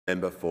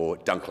Member for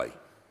Dunkley.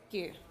 Thank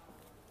you.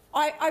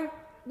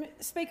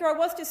 Speaker, I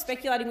was just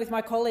speculating with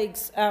my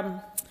colleagues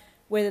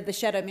whether the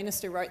Shadow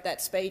Minister wrote that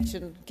speech,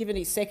 and given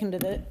he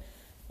seconded it,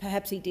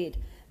 perhaps he did.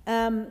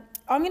 I'm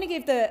going to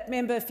give the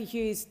member for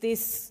Hughes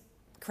this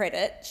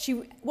credit.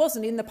 She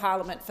wasn't in the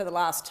parliament for the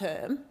last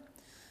term,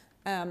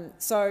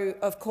 so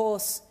of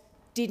course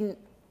didn't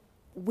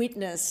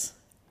witness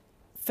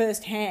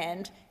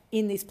firsthand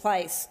in this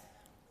place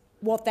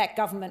what that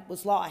government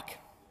was like.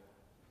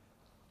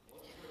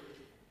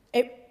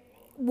 It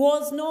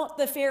was not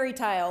the fairy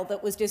tale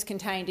that was just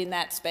contained in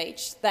that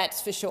speech, that's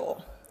for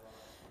sure.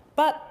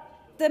 But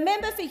the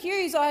member for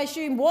Hughes, I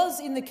assume, was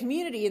in the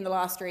community in the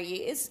last 3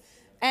 years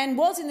and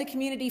was in the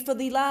community for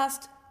the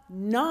last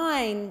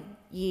 9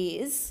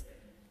 years,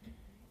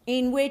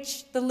 in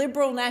which the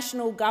Liberal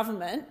National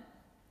Government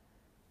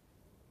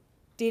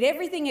did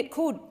everything it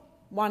could,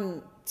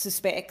 one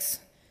suspects,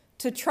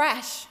 to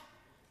trash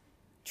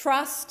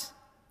trust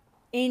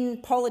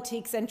in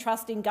politics and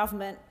trust in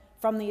government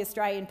from the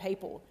Australian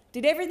people.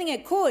 Did everything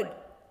it could,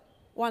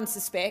 one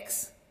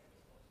suspects,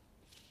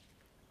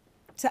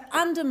 to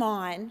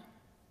undermine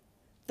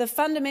the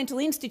fundamental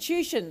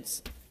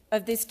institutions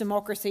of this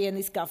democracy and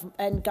this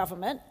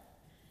government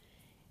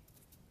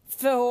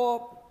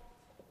for,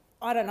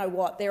 I don't know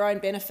what, their own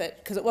benefit,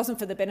 because it wasn't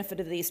for the benefit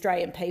of the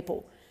Australian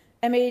people.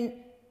 I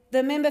mean,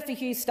 the member for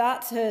Hughes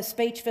starts her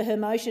speech for her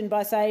motion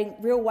by saying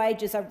real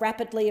wages are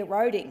rapidly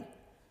eroding.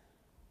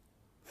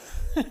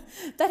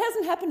 That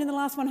hasn't happened in the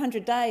last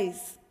 100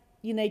 days,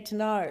 you need to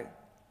know.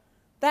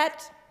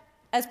 That,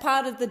 as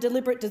part of the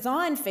deliberate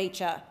design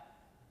feature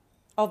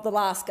of the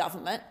last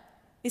government,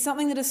 is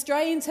something that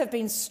Australians have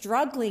been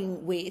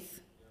struggling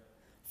with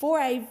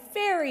for a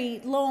very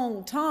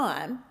long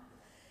time,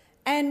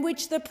 and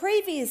which the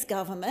previous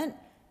government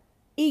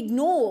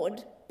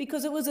ignored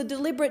because it was a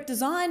deliberate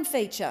design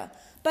feature.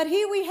 But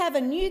here we have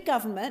a new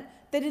government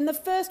that in the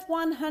first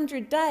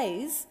 100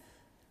 days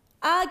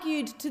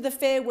argued to the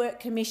Fair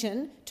Work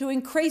Commission to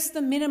increase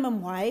the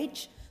minimum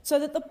wage so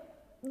that the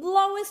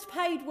lowest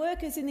paid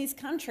workers in this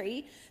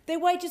country, their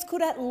wages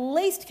could at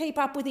least keep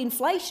up with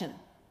inflation.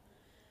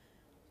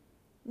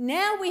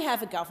 Now we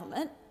have a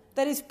government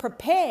that is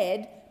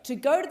prepared to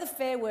go to the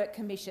Fair Work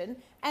Commission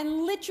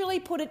and literally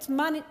put its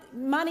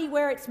money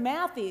where its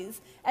mouth is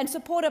and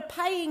support a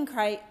pay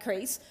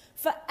increase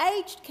for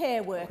aged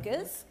care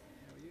workers,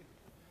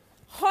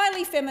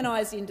 highly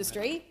feminised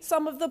industry,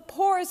 some of the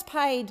poorest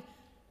paid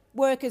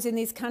workers in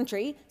this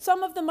country,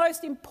 some of the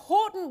most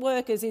important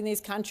workers in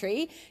this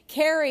country,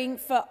 caring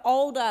for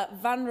older,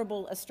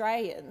 vulnerable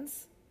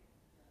Australians,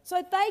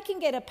 so they can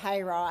get a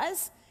pay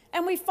rise.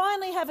 And we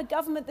finally have a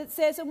government that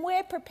says, and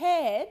we're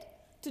prepared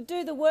to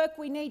do the work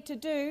we need to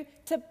do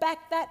to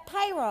back that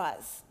pay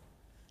rise.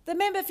 The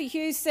member for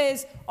Hughes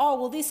says, oh,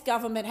 well, this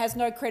government has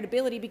no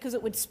credibility because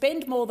it would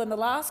spend more than the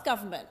last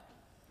government.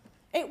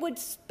 It would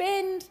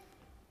spend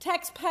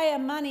taxpayer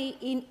money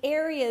in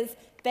areas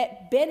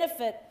that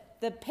benefit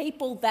the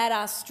people that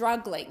are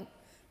struggling,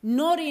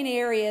 not in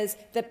areas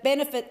that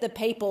benefit the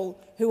people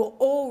who are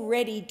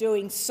already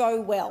doing so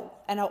well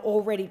and are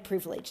already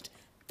privileged.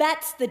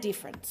 That's the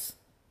difference.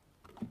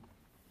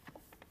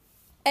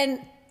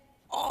 And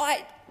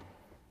I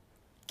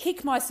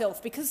kick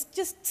myself because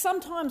just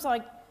sometimes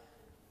I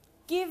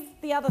give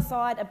the other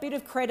side a bit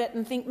of credit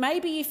and think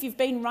maybe if you've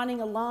been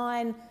running a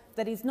line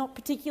that is not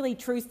particularly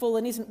truthful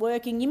and isn't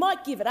working, you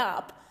might give it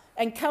up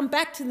and come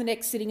back to the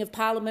next sitting of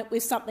parliament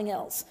with something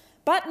else.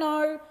 But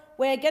no,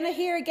 we're going to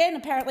hear again,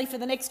 apparently for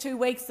the next 2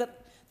 weeks,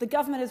 that the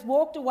government has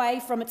walked away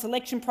from its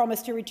election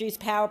promise to reduce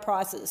power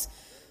prices.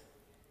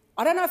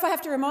 I don't know if I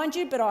have to remind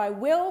you, but I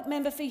will,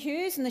 member for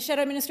Hughes and the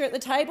Shadow Minister at the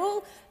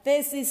table.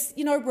 There's this,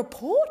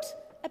 report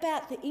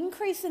about the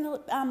increase in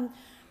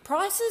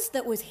prices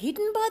that was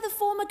hidden by the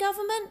former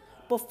government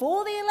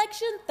before the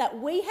election that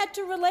we had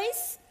to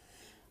release.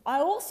 I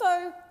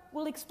also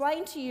will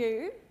explain to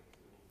you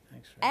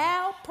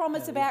our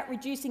promise about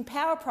reducing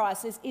power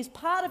prices is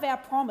part of our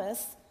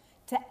promise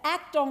to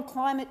act on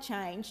climate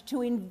change,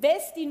 to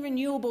invest in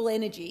renewable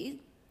energy,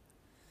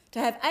 to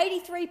have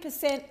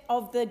 83%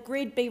 of the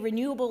grid be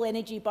renewable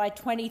energy by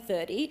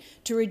 2030,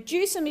 to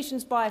reduce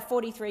emissions by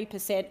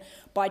 43%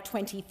 by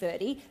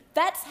 2030.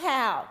 That's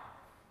how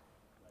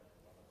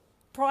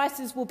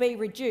prices will be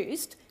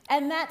reduced,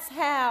 and that's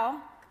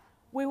how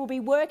we will be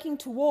working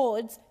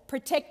towards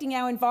protecting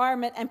our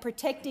environment and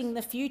protecting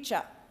the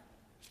future.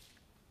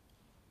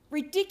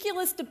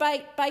 Ridiculous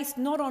debate based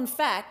not on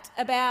fact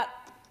about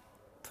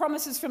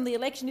promises from the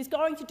election is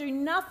going to do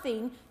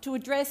nothing to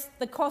address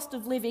the cost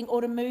of living or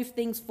to move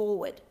things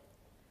forward.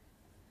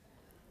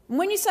 And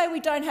when you say we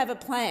don't have a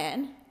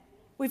plan,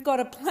 we've got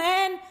a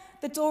plan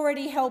that's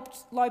already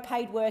helped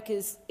low-paid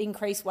workers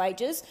increase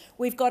wages.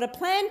 We've got a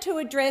plan to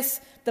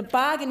address the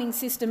bargaining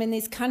system in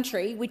this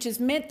country, which has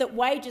meant that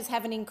wages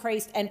haven't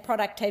increased and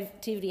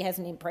productivity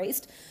hasn't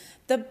increased.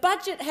 The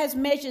budget has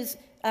measures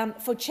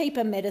for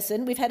cheaper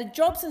medicine. We've had a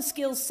Jobs and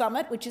Skills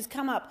Summit, which has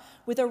come up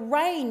with a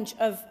range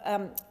of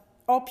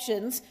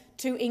options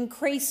to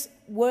increase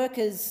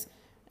workers'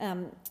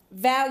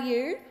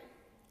 value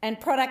and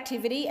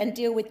productivity and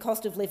deal with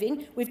cost of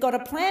living. We've got a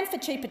plan for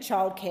cheaper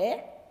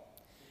childcare.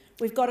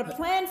 We've got a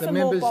plan for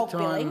more bulk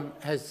billing. The member's time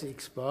has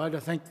expired. I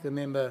thank the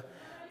member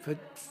for...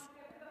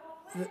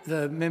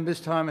 The member's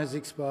time has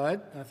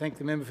expired. I thank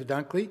the member for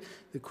Dunkley.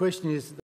 The question is...